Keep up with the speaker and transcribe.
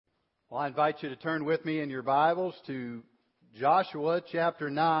Well, I invite you to turn with me in your Bibles to Joshua chapter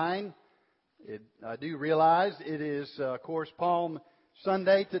 9. I do realize it is, of course, Palm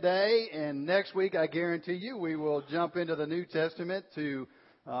Sunday today, and next week I guarantee you we will jump into the New Testament to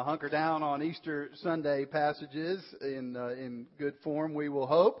hunker down on Easter Sunday passages in good form, we will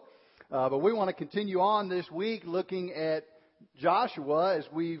hope. But we want to continue on this week looking at Joshua as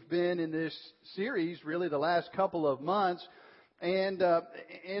we've been in this series really the last couple of months.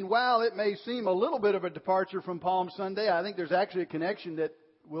 And while it may seem a little bit of a departure from Palm Sunday, I think there's actually a connection that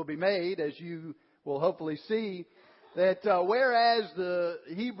will be made, as you will hopefully see, that whereas the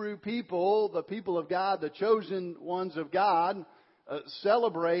Hebrew people, the people of God, the chosen ones of God,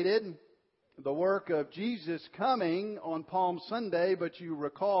 celebrated the work of Jesus coming on Palm Sunday, but you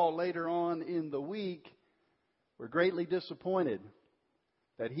recall later on in the week, were greatly disappointed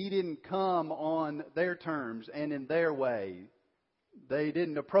that He didn't come on their terms and in their way. They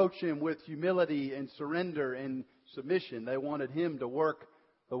didn't approach Him with humility and surrender and submission. They wanted Him to work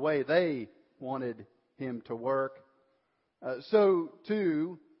the way they wanted Him to work. So,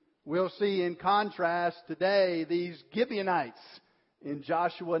 too, we'll see in contrast today these Gibeonites in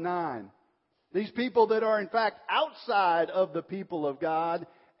Joshua 9. These people that are, in fact, outside of the people of God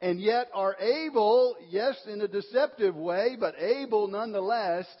and yet are able, yes, in a deceptive way, but able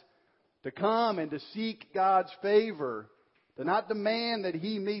nonetheless to come and to seek God's favor. To not demand that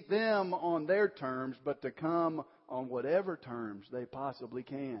He meet them on their terms, but to come on whatever terms they possibly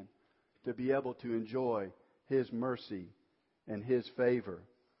can to be able to enjoy His mercy and His favor.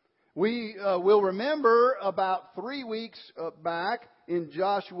 We will remember about 3 weeks back in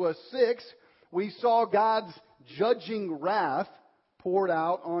Joshua 6, we saw God's judging wrath poured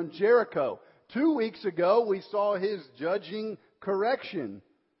out on Jericho. 2 weeks ago, we saw His judging correction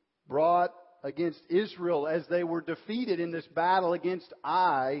brought against Israel as they were defeated in this battle against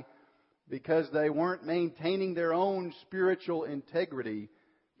Ai because they weren't maintaining their own spiritual integrity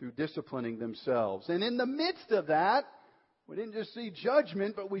through disciplining themselves. And in the midst of that, we didn't just see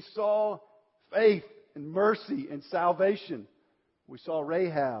judgment, but we saw faith and mercy and salvation. We saw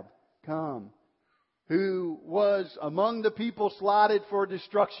Rahab come, who was among the people slotted for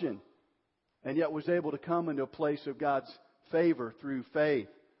destruction, and yet was able to come into a place of God's favor through faith.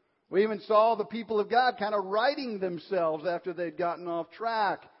 We even saw the people of God kind of righting themselves after they'd gotten off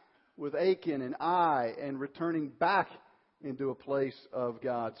track with Achan and Ai and returning back into a place of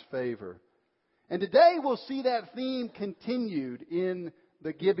God's favor. And today we'll see that theme continued in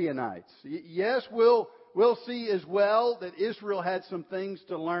the Gibeonites. Yes, we'll see as well that Israel had some things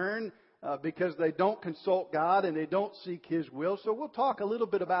to learn because they don't consult God and they don't seek His will. So we'll talk a little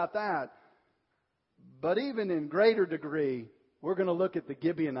bit about that. But even in greater degree, we're going to look at the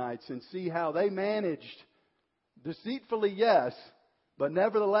Gibeonites and see how they managed, deceitfully, yes, but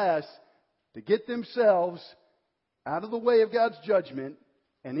nevertheless, to get themselves out of the way of God's judgment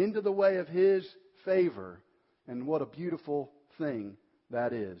and into the way of His favor. And what a beautiful thing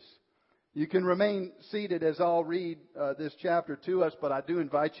that is. You can remain seated as I'll read this chapter to us, but I do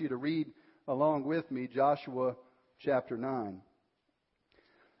invite you to read along with me Joshua chapter 9.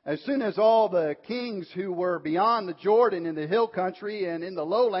 As soon as all the kings who were beyond the Jordan in the hill country and in the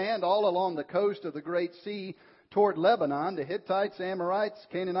lowland, all along the coast of the great sea toward Lebanon, the Hittites, Amorites,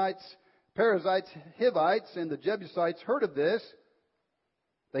 Canaanites, Perizzites, Hivites, and the Jebusites heard of this,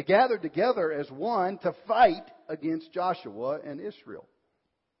 they gathered together as one to fight against Joshua and Israel.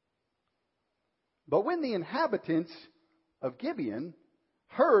 But when the inhabitants of Gibeon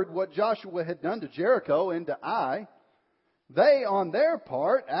heard what Joshua had done to Jericho and to Ai, they, on their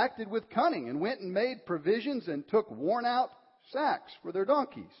part, acted with cunning and went and made provisions and took worn-out sacks for their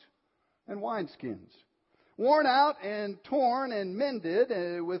donkeys and wineskins. Worn out and torn and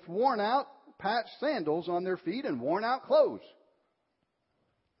mended with worn-out patched sandals on their feet and worn-out clothes.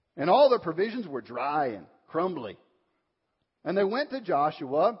 And all their provisions were dry and crumbly. And they went to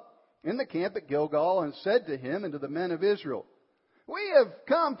Joshua in the camp at Gilgal and said to him and to the men of Israel, "We have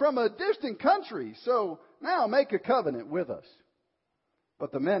come from a distant country, so now make a covenant with us."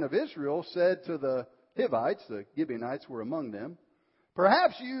 But the men of Israel said to the Hivites, the Gibeonites were among them,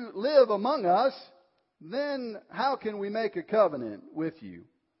 "Perhaps you live among us, then how can we make a covenant with you?"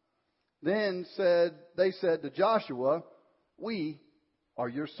 Then they said to Joshua, "We are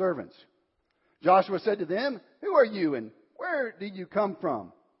your servants." Joshua said to them, "Who are you and where do you come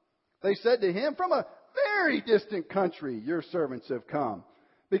from?" They said to him, "From a very distant country your servants have come,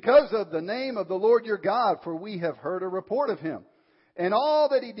 because of the name of the Lord your God, for we have heard a report of Him. And all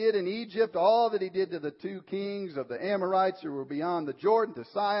that He did in Egypt, all that He did to the 2 kings of the Amorites who were beyond the Jordan, to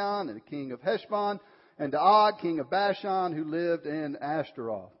Sihon, and the king of Heshbon, and to Og, king of Bashan, who lived in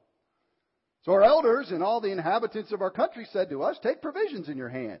Ashtaroth. So our elders and all the inhabitants of our country said to us, take provisions in your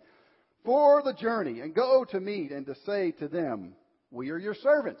hand for the journey, and go to meet and to say to them, we are your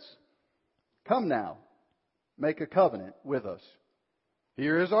servants. Come now, make a covenant with us.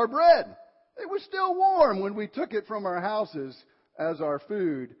 Here is our bread. It was still warm when we took it from our houses as our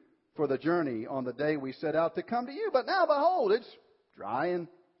food for the journey on the day we set out to come to you. But now, behold, it's dry and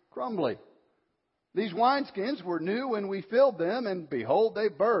crumbly. These wineskins were new when we filled them, and behold, they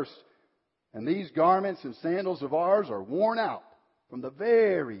burst. And these garments and sandals of ours are worn out from the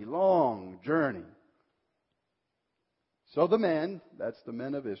very long journey. So the men, that's the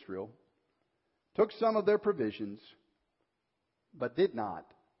men of Israel, took some of their provisions, but did not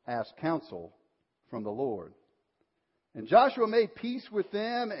ask counsel from the Lord. And Joshua made peace with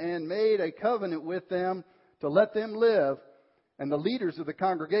them and made a covenant with them to let them live. And the leaders of the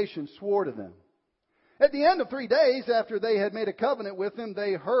congregation swore to them. At the end of 3 days after they had made a covenant with them,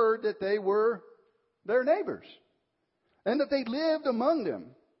 they heard that they were their neighbors and that they lived among them.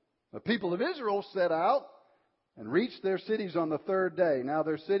 The people of Israel set out and reached their cities on the third day. Now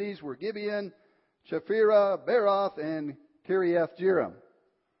their cities were Gibeon, Chephirah, Beeroth, and Kiriath-Jearim.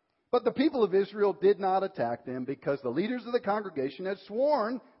 But the people of Israel did not attack them because the leaders of the congregation had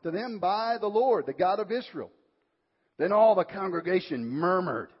sworn to them by the Lord, the God of Israel. Then all the congregation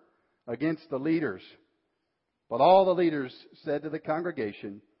murmured against the leaders. But all the leaders said to the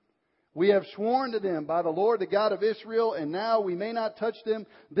congregation, we have sworn to them by the Lord, the God of Israel, and now we may not touch them.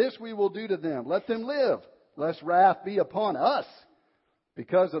 This we will do to them. Let them live, lest wrath be upon us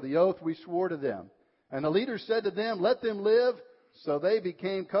because of the oath we swore to them. And the leaders said to them, let them live. So they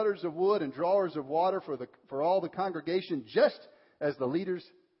became cutters of wood and drawers of water for all the congregation, just as the leaders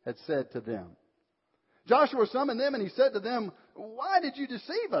had said to them. Joshua summoned them, and he said to them, why did you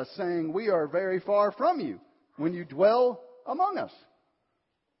deceive us, saying, we are very far from you, when you dwell among us?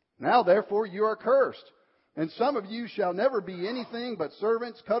 Now therefore you are cursed, and some of you shall never be anything but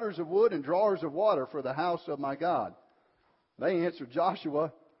servants, cutters of wood, and drawers of water for the house of my God. They answered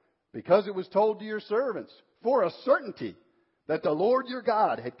Joshua, because it was told to your servants, for a certainty, that the Lord your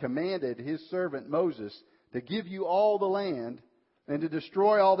God had commanded His servant Moses to give you all the land and to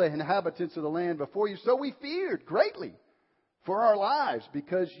destroy all the inhabitants of the land before you. So we feared greatly for our lives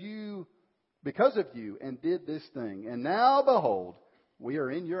because of you, and did this thing. And now, behold, we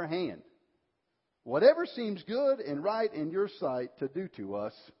are in your hand. Whatever seems good and right in your sight to do to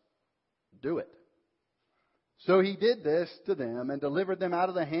us, do it. So he did this to them and delivered them out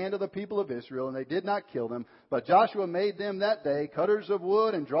of the hand of the people of Israel, and they did not kill them. But Joshua made them that day cutters of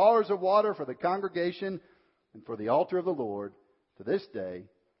wood and drawers of water for the congregation and for the altar of the Lord to this day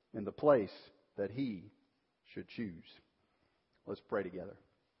in the place that he should choose. Let's pray together.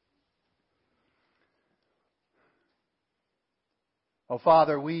 Oh,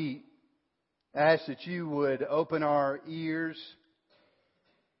 Father, we ask that you would open our ears.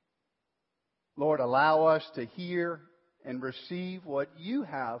 Lord, allow us to hear and receive what you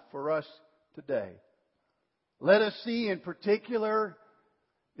have for us today. Let us see in particular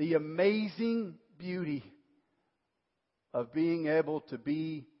the amazing beauty of being able to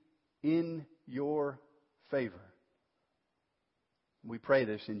be in your favor. We pray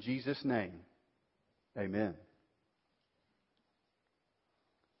this in Jesus' name. Amen.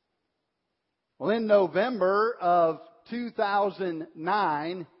 Well, in November of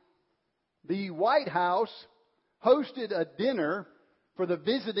 2009, the White House hosted a dinner for the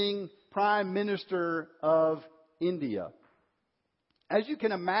visiting Prime Minister of India. As you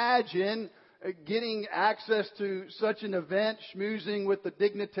can imagine, getting access to such an event, schmoozing with the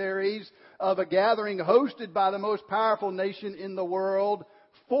dignitaries of a gathering hosted by the most powerful nation in the world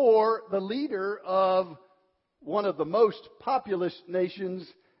for the leader of one of the most populous nations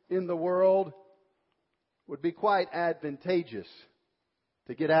in the world would be quite advantageous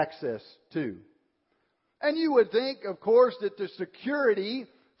to get access to. And you would think, of course, that the security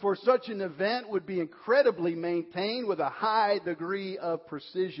for such an event would be incredibly maintained with a high degree of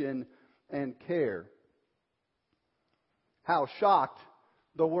precision and care. How shocked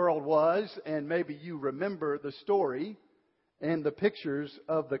the world was, and maybe you remember the story and the pictures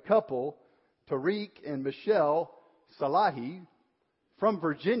of the couple, Tariq and Michelle Salahi from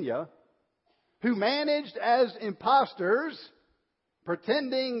Virginia, who managed as imposters,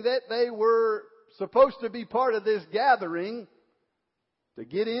 pretending that they were supposed to be part of this gathering, to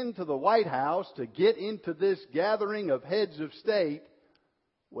get into the White House, to get into this gathering of heads of state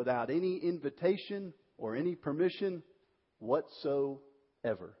without any invitation or any permission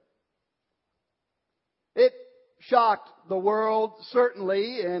whatsoever. It shocked the world,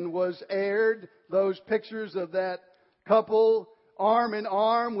 certainly, and was aired, those pictures of that couple arm in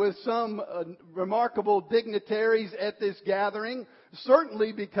arm with some remarkable dignitaries at this gathering,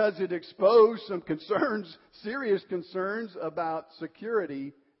 certainly because it exposed some concerns, serious concerns about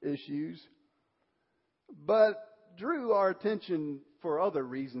security issues, but drew our attention for other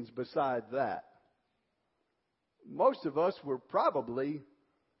reasons besides that. Most of us were probably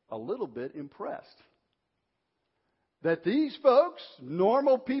a little bit impressed that these folks,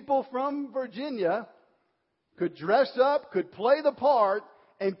 normal people from Virginia, could dress up, could play the part,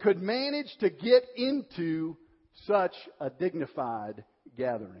 and could manage to get into such a dignified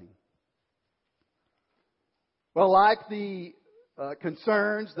gathering. Well, like the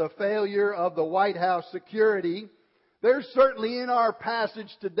concerns, the failure of the White House security, there's certainly in our passage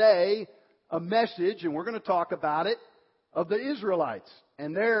today a message, and we're going to talk about it, of the Israelites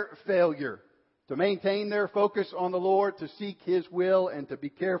and their failure to maintain their focus on the Lord, to seek His will, and to be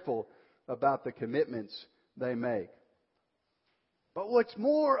careful about the commitments they make. But what's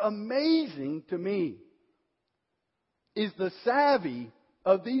more amazing to me is the savvy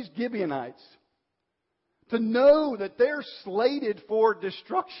of these Gibeonites to know that they're slated for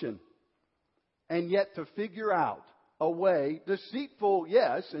destruction, and yet to figure out a way, deceitful,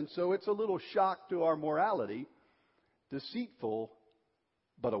 yes, and so it's a little shock to our morality, deceitful,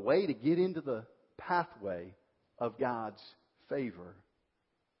 but a way to get into the pathway of God's favor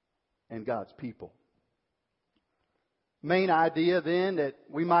and God's people. Main idea then that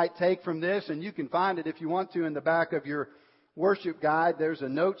we might take from this, and you can find it if you want to in the back of your worship guide, there's a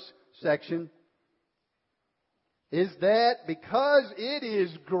notes section, is that because it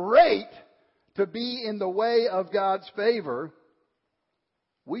is great to be in the way of God's favor,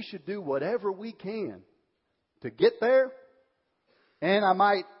 we should do whatever we can to get there. And I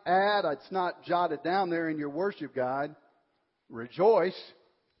might add, it's not jotted down there in your worship guide, rejoice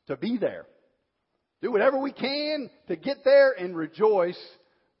to be there. Do whatever we can to get there and rejoice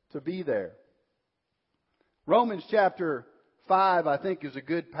to be there. Romans chapter 5, I think, is a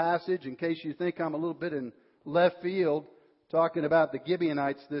good passage in case you think I'm a little bit in left field talking about the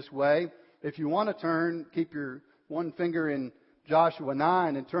Gibeonites this way. If you want to turn, keep your one finger in Joshua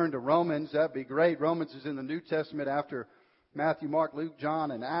 9 and turn to Romans, that'd be great. Romans is in the New Testament after Matthew, Mark, Luke,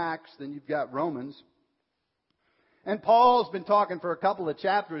 John, and Acts. Then you've got Romans. And Paul's been talking for a couple of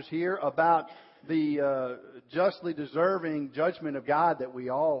chapters here about the justly deserving judgment of God that we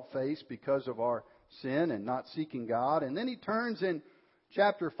all face because of our sin and not seeking God. And then he turns in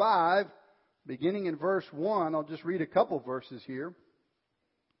chapter 5, beginning in verse 1. I'll just read a couple verses here.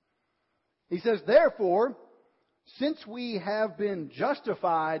 He says, therefore, since we have been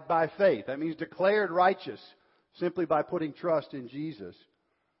justified by faith, that means declared righteous simply by putting trust in Jesus,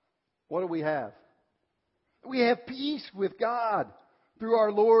 what do we have? We have peace with God through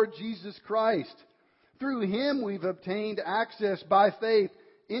our Lord Jesus Christ. Through Him we've obtained access by faith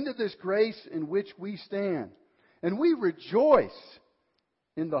into this grace in which we stand. And we rejoice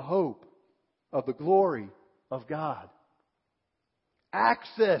in the hope of the glory of God.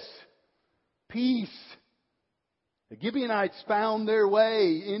 Access, peace. The Gibeonites found their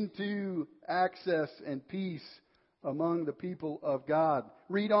way into access and peace among the people of God.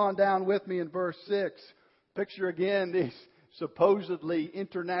 Read on down with me in verse 6. Picture again these supposedly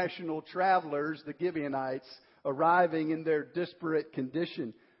international travelers, the Gibeonites, arriving in their disparate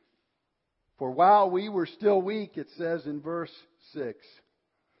condition. For while we were still weak, it says in verse 6,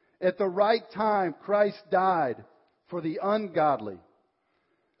 at the right time Christ died for the ungodly.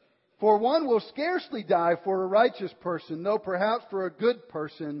 For one will scarcely die for a righteous person, though perhaps for a good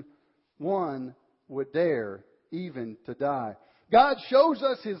person one would dare even to die. God shows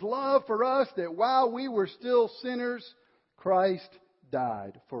us His love for us, that while we were still sinners, Christ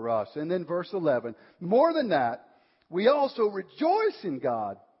died for us. And then verse 11, more than that, we also rejoice in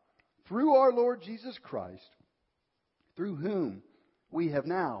God through our Lord Jesus Christ, through whom we have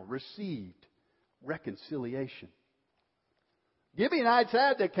now received reconciliation. Gibeonites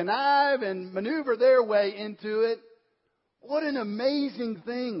had to connive and maneuver their way into it. What an amazing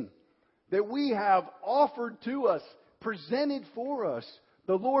thing that we have offered to us, presented for us,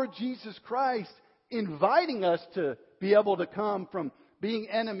 the Lord Jesus Christ, inviting us to be able to come from being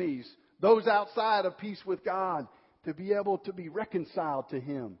enemies, those outside of peace with God, to be able to be reconciled to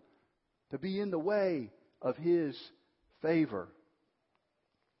Him, to be in the way of His favor.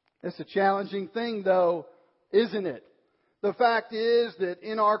 It's a challenging thing, though, isn't it? The fact is that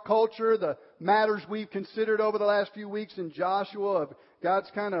in our culture, the matters we've considered over the last few weeks in Joshua of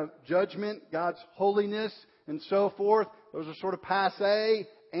God's kind of judgment, God's holiness, and so forth, those are sort of passé,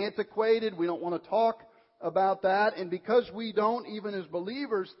 antiquated. We don't want to talk about that. And because we don't, even as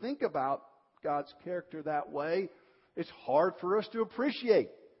believers, think about God's character that way, it's hard for us to appreciate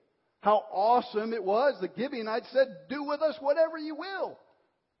how awesome it was. The Gibeonites said, do with us whatever you will.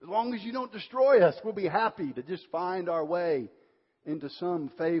 As long as you don't destroy us, we'll be happy to just find our way into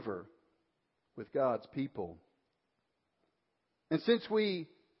some favor with God's people. And since we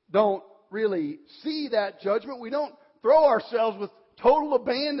don't really see that judgment, we don't throw ourselves with total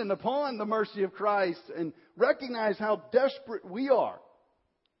abandon upon the mercy of Christ and recognize how desperate we are.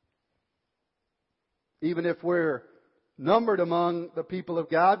 Even if we're numbered among the people of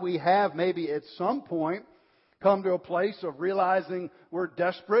God, we have maybe at some point come to a place of realizing we're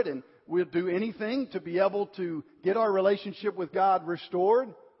desperate and we'll do anything to be able to get our relationship with God restored.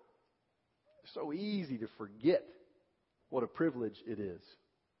 It's so easy to forget what a privilege it is.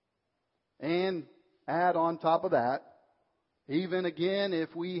 And add on top of that, even again,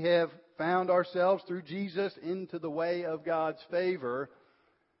 if we have found ourselves through Jesus into the way of God's favor,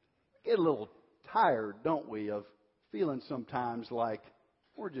 we get a little tired, don't we, of feeling sometimes like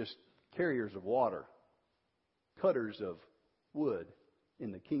we're just carriers of water, cutters of wood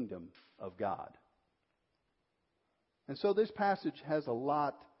in the kingdom of God. And so this passage has a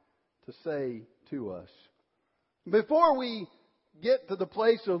lot to say to us. Before we get to the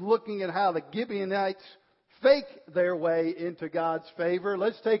place of looking at how the Gibeonites fake their way into God's favor,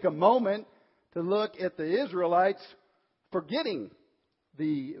 let's take a moment to look at the Israelites forgetting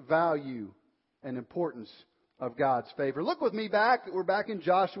the value and importance of God's favor. Look with me back. We're back in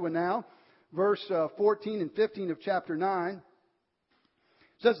Joshua now, verse 14 and 15 of chapter 9.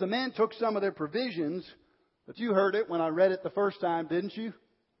 It says, the men took some of their provisions, but you heard it when I read it the first time, didn't you?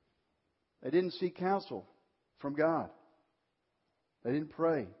 They didn't seek counsel from God. They didn't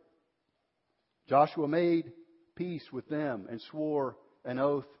pray. Joshua made peace with them and swore an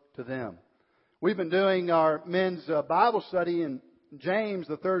oath to them. We've been doing our men's Bible study in James,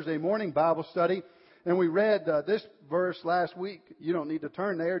 the Thursday morning Bible study, and we read this verse last week. You don't need to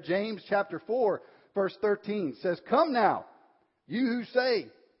turn there. James chapter 4, verse 13 says, come now, you who say,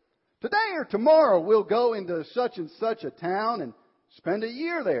 today or tomorrow we'll go into such and such a town and spend a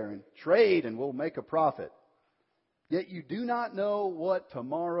year there and trade and we'll make a profit. Yet you do not know what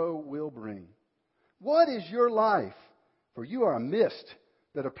tomorrow will bring. What is your life? For you are a mist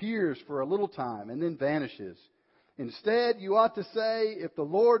that appears for a little time and then vanishes. Instead, you ought to say, if the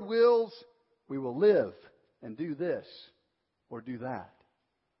Lord wills, we will live and do this or do that.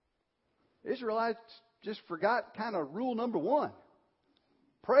 The Israelites just forgot kind of rule number one.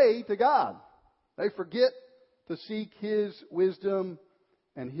 Pray to God. They forget to seek His wisdom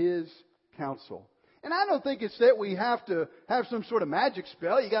and His counsel. And I don't think it's that we have to have some sort of magic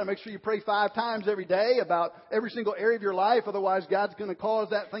spell. You got to make sure you pray 5 times every day about every single area of your life. Otherwise, God's going to cause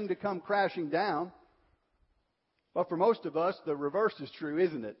that thing to come crashing down. But for most of us, the reverse is true,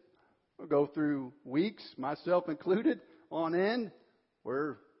 isn't it? We'll go through weeks, myself included, on end,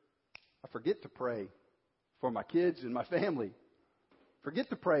 where I forget to pray for my kids and my family. Forget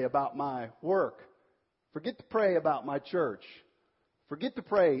to pray about my work. Forget to pray about my church. Forget to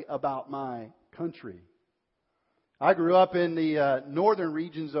pray about my country. I grew up in the northern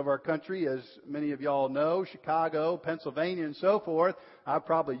regions of our country, as many of y'all know, Chicago, Pennsylvania, and so forth. I've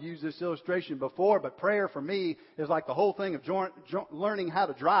probably used this illustration before, but prayer for me is like the whole thing of learning how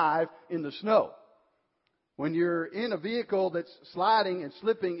to drive in the snow. When you're in a vehicle that's sliding and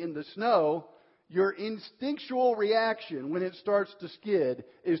slipping in the snow, your instinctual reaction when it starts to skid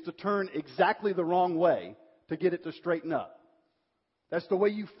is to turn exactly the wrong way to get it to straighten up. That's the way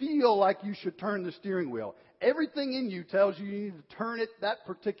you feel like you should turn the steering wheel. Everything in you tells you you need to turn it that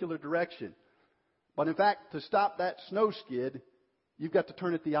particular direction. But in fact, to stop that snow skid, you've got to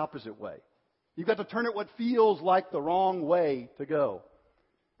turn it the opposite way. You've got to turn it what feels like the wrong way to go.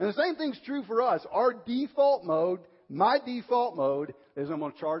 And the same thing's true for us. Our default mode, my default mode, is I'm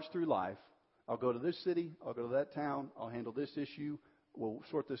going to charge through life. I'll go to this city. I'll go to that town. I'll handle this issue. We'll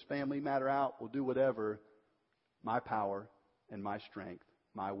sort this family matter out. We'll do whatever. My power and my strength,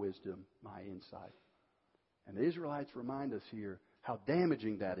 my wisdom, my insight. And the Israelites remind us here how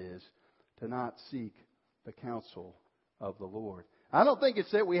damaging that is to not seek the counsel of the Lord. I don't think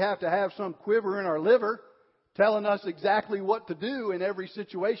it's that we have to have some quiver in our liver telling us exactly what to do in every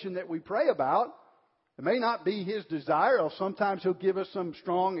situation that we pray about. It may not be His desire, or sometimes He'll give us some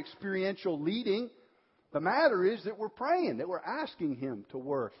strong experiential leading. The matter is that we're praying, that we're asking Him to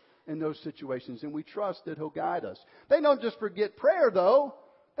work in those situations, and we trust that He'll guide us. They don't just forget prayer, though.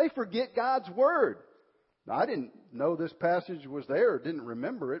 They forget God's Word. Now, I didn't know this passage was there, or didn't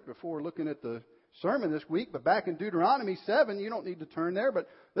remember it before looking at the sermon this week, but back in Deuteronomy 7, you don't need to turn there, but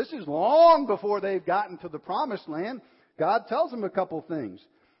this is long before they've gotten to the promised land. God tells them a couple things.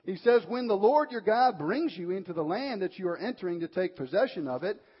 He says, when the Lord your God brings you into the land that you are entering to take possession of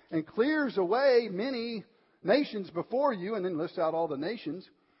it, and clears away many nations before you, and then lists out all the nations,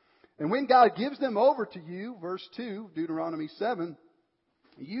 and when God gives them over to you, verse 2, Deuteronomy 7,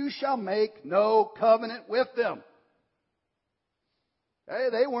 you shall make no covenant with them. Hey,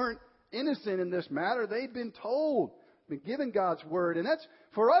 they weren't innocent in this matter. They'd been told, been given God's word. And that's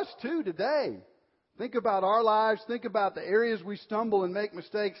for us too today. Think about our lives. Think about the areas we stumble and make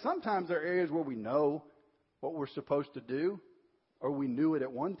mistakes. Sometimes there are areas where we know what we're supposed to do, or we knew it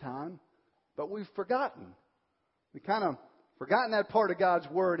at one time, but we've forgotten. We kind of forgotten that part of God's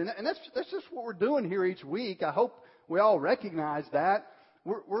word. And that's just what we're doing here each week. I hope we all recognize that.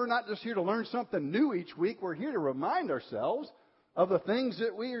 We're not just here to learn something new each week. We're here to remind ourselves of the things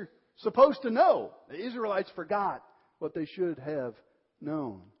that we're supposed to know. The Israelites forgot what they should have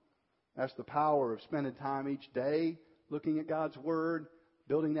known. That's the power of spending time each day looking at God's Word,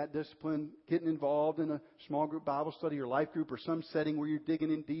 building that discipline, getting involved in a small group Bible study or life group or some setting where you're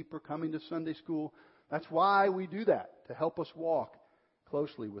digging in deep or coming to Sunday school. That's why we do that, to help us walk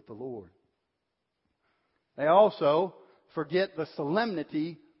closely with the Lord. They also forget the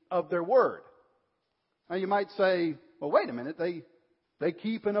solemnity of their word. Now you might say, well, wait a minute, they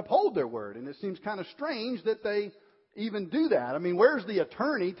keep and uphold their word. And it seems kind of strange that they even do that. I mean, where's the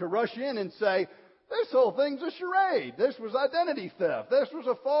attorney to rush in and say, this whole thing's a charade. This was identity theft. This was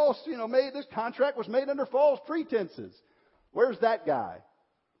a false, this contract was made under false pretenses. Where's that guy?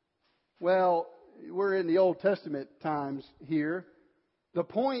 Well, we're in the Old Testament times here. The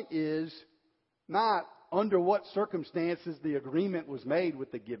point is not under what circumstances the agreement was made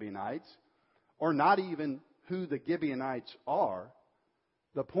with the Gibeonites, or not even who the Gibeonites are.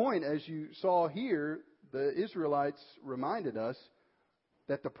 The point, as you saw here, the Israelites reminded us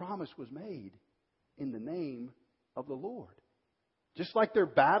that the promise was made in the name of the Lord. Just like their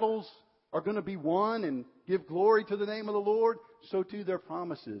battles are going to be won and give glory to the name of the Lord, so too their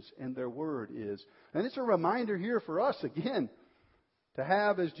promises and their word is. And it's a reminder here for us again to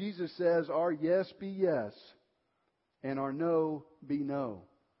have, as Jesus says, our yes be yes and our no be no.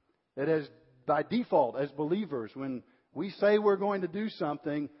 That as by default as believers, when we say we're going to do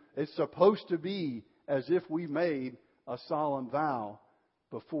something, it's supposed to be as if we made a solemn vow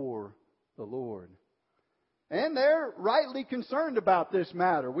before the Lord. And they're rightly concerned about this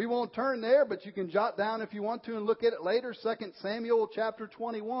matter. We won't turn there, but you can jot down if you want to and look at it later. 2 Samuel chapter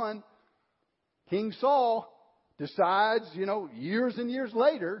 21. King Saul decides, years and years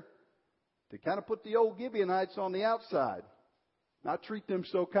later, to kind of put the old Gibeonites on the outside. Not treat them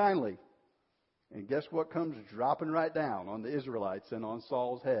so kindly. And guess what comes dropping right down on the Israelites and on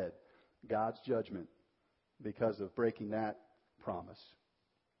Saul's head? God's judgment because of breaking that promise.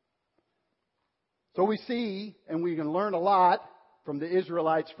 So we see, and we can learn a lot from the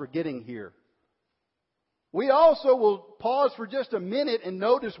Israelites forgetting here. We also will pause for just a minute and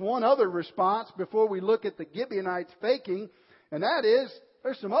notice one other response before we look at the Gibeonites faking, and that is,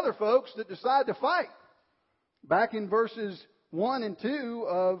 there's some other folks that decide to fight. Back in verses 1 and 2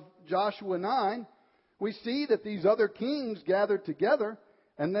 of Joshua 9, we see that these other kings gathered together,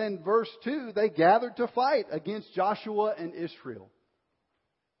 and then verse 2, they gathered to fight against Joshua and Israel.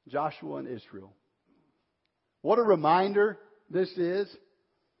 Joshua and Israel. What a reminder this is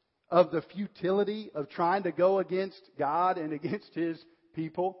of the futility of trying to go against God and against His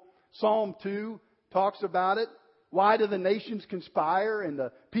people. Psalm 2 talks about it. Why do the nations conspire and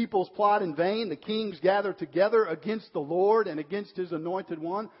the peoples plot in vain? The kings gather together against the Lord and against His anointed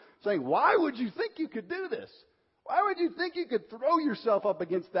one, saying, why would you think you could do this? Why would you think you could throw yourself up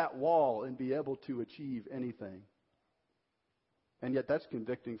against that wall and be able to achieve anything? And yet that's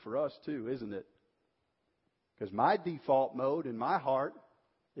convicting for us too, isn't it? Because my default mode in my heart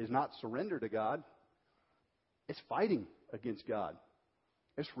is not surrender to God. It's fighting against God.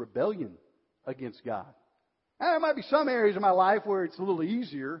 It's rebellion against God. And there might be some areas of my life where it's a little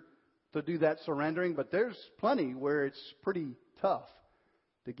easier to do that surrendering, but there's plenty where it's pretty tough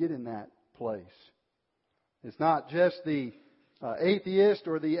to get in that place. It's not just the atheist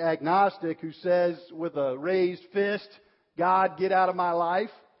or the agnostic who says with a raised fist, God, get out of my life.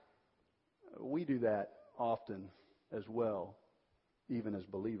 We do that often as well, even as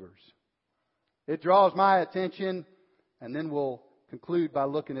believers. It draws my attention, and then we'll conclude by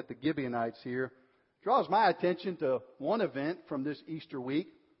looking at the Gibeonites here. It draws my attention to one event from this Easter week,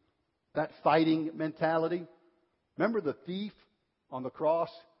 that fighting mentality. Remember the thief on the cross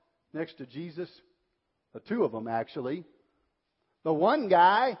next to Jesus? The two of them, actually. The one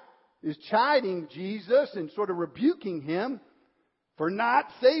guy is chiding Jesus and sort of rebuking Him for not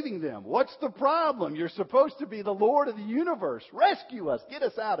saving them. What's the problem? You're supposed to be the Lord of the universe. Rescue us. Get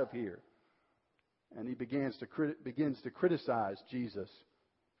us out of here. And he begins to criticize Jesus.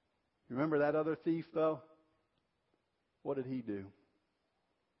 Remember that other thief, though? What did he do?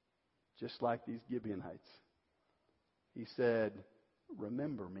 Just like these Gibeonites. He said,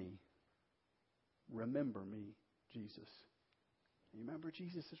 remember me. Remember me, Jesus. You remember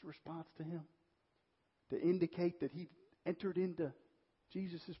Jesus' response to him? To indicate that he entered into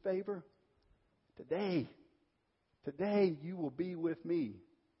Jesus' favor? Today you will be with me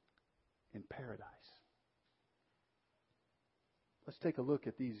in paradise. Let's take a look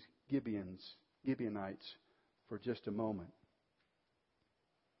at these Gibeonites for just a moment.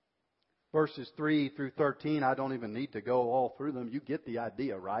 Verses 3 through 13, I don't even need to go all through them. You get the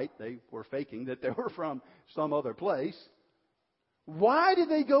idea, right? They were faking that they were from some other place. Why did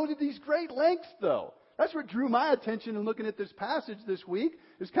they go to these great lengths, though? That's what drew my attention in looking at this passage this week.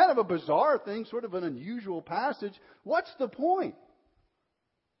 It's kind of a bizarre thing, sort of an unusual passage. What's the point?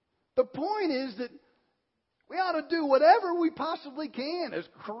 The point is that we ought to do whatever we possibly can, as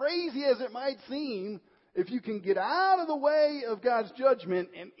crazy as it might seem. If you can get out of the way of God's judgment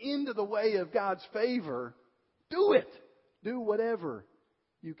and into the way of God's favor, do it. Do whatever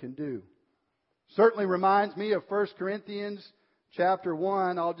you can do. Certainly reminds me of 1 Corinthians chapter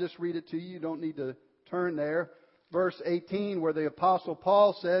 1. I'll just read it to you. You don't need to turn there. Verse 18, where the Apostle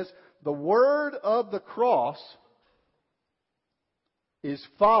Paul says, the word of the cross is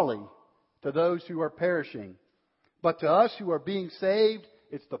folly to those who are perishing. But to us who are being saved,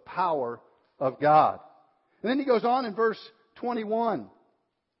 it's the power of God. And then he goes on in verse 21.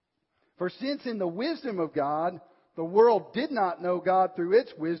 For since in the wisdom of God, the world did not know God through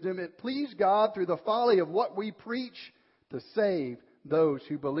its wisdom, it pleased God through the folly of what we preach to save those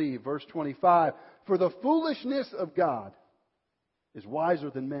who believe. Verse 25. For the foolishness of God is wiser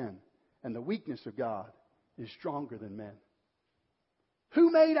than men, and the weakness of God is stronger than men.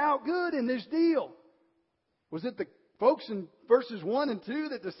 Who made out good in this deal? Was it the folks in verses 1 and 2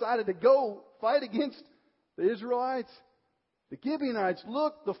 that decided to go fight against the Israelites? The Gibeonites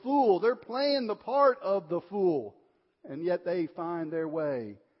look the fool. They're playing the part of the fool. And yet they find their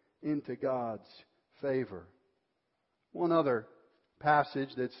way into God's favor. One other passage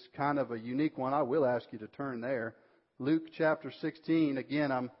that's kind of a unique one. I will ask you to turn there. Luke chapter 16.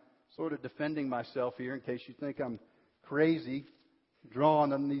 Again, I'm sort of defending myself here in case you think I'm crazy,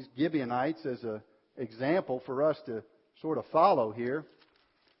 drawing on these Gibeonites as an example for us to sort of follow here.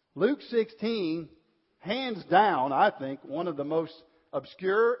 Luke 16, hands down, I think, one of the most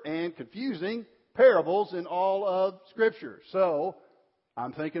obscure and confusing parables in all of Scripture. So,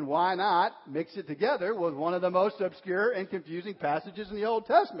 I'm thinking, why not mix it together with one of the most obscure and confusing passages in the Old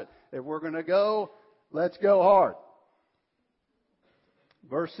Testament? If we're going to go, let's go hard.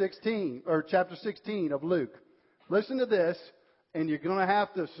 Verse 16, or chapter 16 of Luke. Listen to this, and you're going to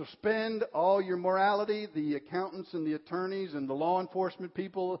have to suspend all your morality. The accountants and the attorneys and the law enforcement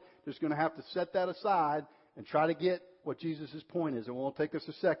people, just going to have to set that aside and try to get what Jesus' point is. It won't take us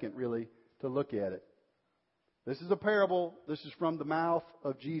a second, really, to look at it. This is a parable. This is from the mouth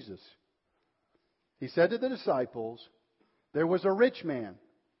of Jesus. He said to the disciples, there was a rich man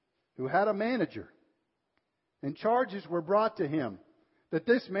who had a manager, and charges were brought to him that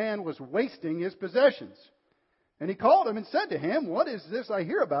this man was wasting his possessions. And he called him and said to him, what is this I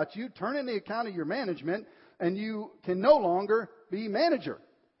hear about you? Turn in the account of your management, and you can no longer be manager.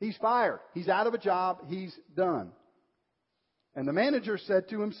 He's fired. He's out of a job. He's done. And the manager said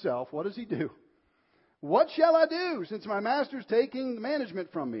to himself, what does he do? What shall I do since my master's taking the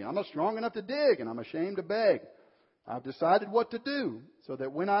management from me? I'm not strong enough to dig, and I'm ashamed to beg. I've decided what to do so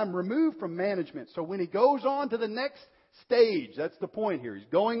that when I'm removed from management, so when he goes on to the next stage, that's the point here. He's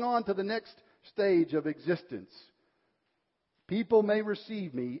going on to the next stage of existence. People may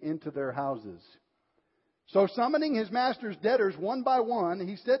receive me into their houses. So summoning his master's debtors one by one,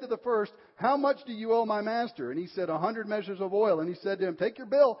 he said to the first, how much do you owe my master? And he said, 100 measures of oil. And he said to him, take your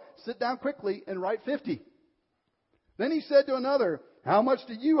bill, sit down quickly, and write 50. Then he said to another, how much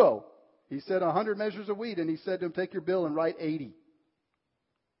do you owe? He said, 100 measures of wheat. And he said to him, take your bill and write 80.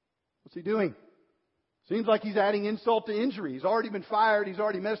 What's he doing? Seems like he's adding insult to injury. He's already been fired. He's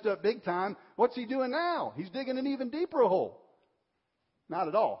already messed up big time. What's he doing now? He's digging an even deeper hole. Not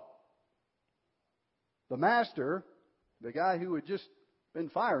at all. The master, the guy who had just been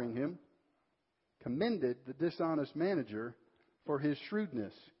firing him, commended the dishonest manager for his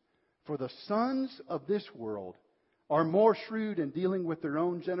shrewdness. For the sons of this world are more shrewd in dealing with their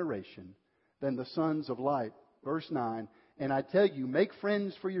own generation than the sons of light. Verse 9, and I tell you, make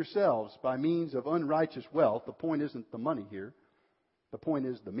friends for yourselves by means of unrighteous wealth. The point isn't the money here. The point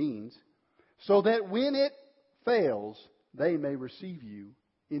is the means. So that when it fails, they may receive you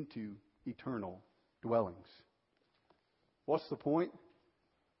into eternal dwellings. What's the point?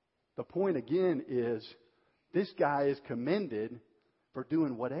 The point again is this guy is commended for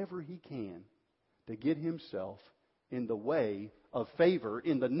doing whatever he can to get himself in the way of favor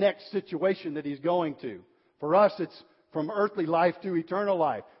in the next situation that he's going to. For us, it's from earthly life to eternal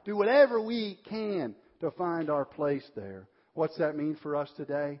life. Do whatever we can to find our place there. What's that mean for us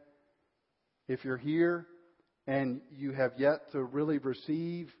today? If you're here and you have yet to really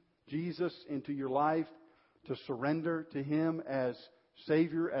receive Jesus into your life, to surrender to Him as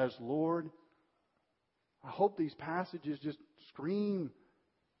Savior, as Lord, I hope these passages just scream,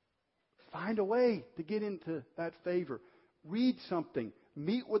 find a way to get into that favor. Read something.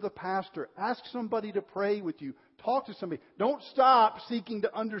 Meet with a pastor. Ask somebody to pray with you. Talk to somebody. Don't stop seeking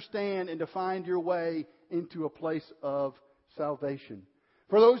to understand and to find your way into a place of salvation.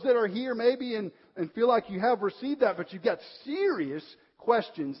 For those that are here maybe and feel like you have received that, but you've got serious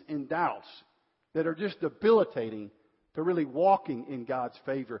questions and doubts that are just debilitating to really walking in God's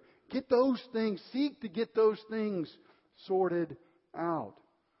favor. Get those things, seek to get those things sorted out.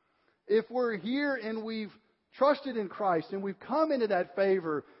 If we're here and we've trusted in Christ and we've come into that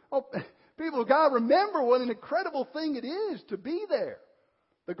favor, people of God, remember what an incredible thing it is to be there.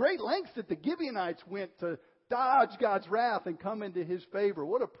 The great lengths that the Gibeonites went to dodge God's wrath and come into His favor.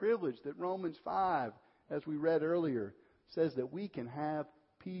 What a privilege that Romans 5, as we read earlier, says that we can have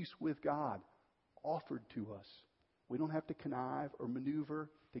peace with God offered to us. We don't have to connive or maneuver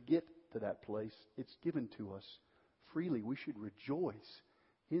to get to that place. It's given to us freely. We should rejoice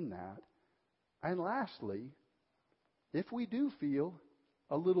in that. And lastly, if we do feel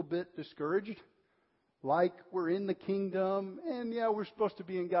a little bit discouraged, like we're in the kingdom and we're supposed to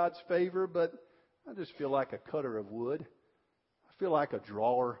be in God's favor, but I just feel like a cutter of wood. I feel like a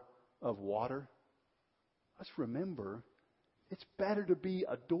drawer of water. Let's remember, it's better to be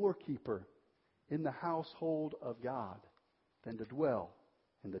a doorkeeper in the household of God than to dwell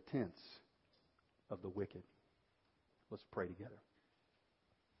in the tents of the wicked. Let's pray together.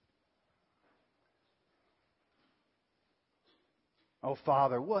 Oh,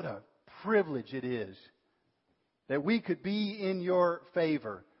 Father, what a privilege it is that we could be in your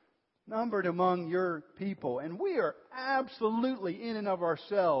favor, numbered among your people. And we are absolutely, in and of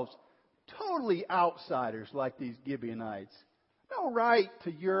ourselves, totally outsiders like these Gibeonites. No right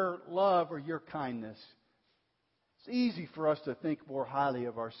to your love or your kindness. It's easy for us to think more highly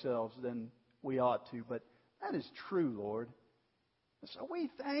of ourselves than we ought to, but that is true, Lord. So we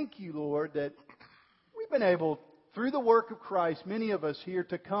thank you, Lord, that we've been able, through the work of Christ, many of us here,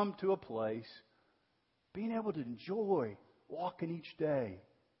 to come to a place, being able to enjoy walking each day,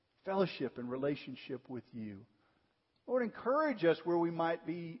 fellowship and relationship with you. Lord, encourage us where we might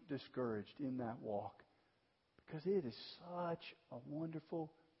be discouraged in that walk, because it is such a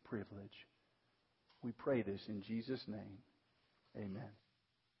wonderful privilege. We pray this in Jesus' name. Amen.